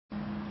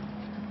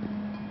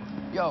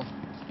Yo,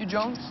 you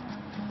Jones?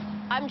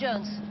 I'm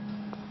Jones.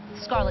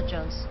 Scarlett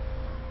Jones.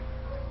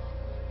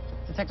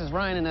 Detectives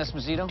Ryan and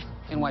Esposito,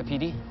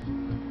 NYPD.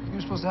 You were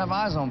supposed to have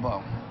eyes on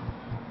Bo.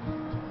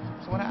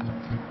 So what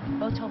happened?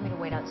 Bo told me to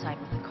wait outside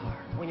with the car.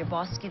 When your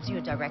boss gives you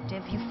a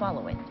directive, you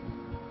follow it.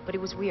 But it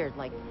was weird,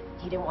 like,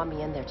 he didn't want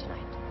me in there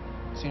tonight.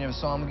 So you never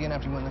saw him again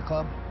after you went in the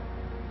club?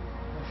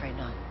 I'm afraid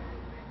not.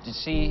 Did you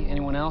see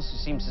anyone else who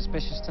seemed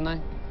suspicious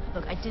tonight?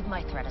 Look, I did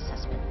my threat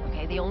assessment,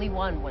 okay? The only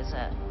one was,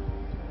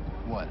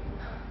 What?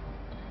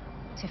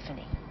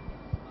 Tiffany.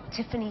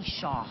 Tiffany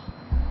Shaw.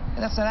 Yeah,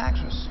 that's that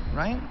actress,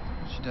 right?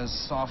 She does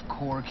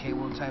soft-core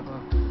K-World type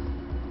of...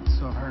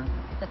 So I've heard.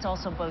 That's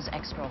also Bo's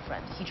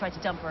ex-girlfriend. He tried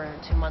to dump her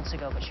 2 months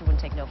ago, but she wouldn't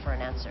take no for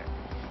an answer.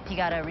 He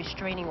got a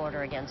restraining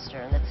order against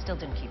her, and that still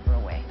didn't keep her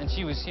away. And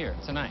she was here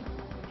tonight.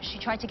 She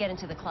tried to get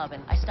into the club,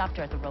 and I stopped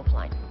her at the rope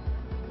line.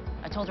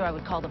 I told her I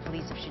would call the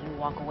police if she didn't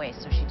walk away,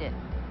 so she did.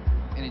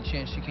 Any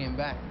chance she came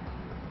back?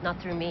 Not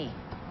through me.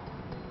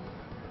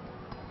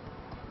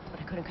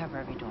 But I couldn't cover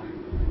every door.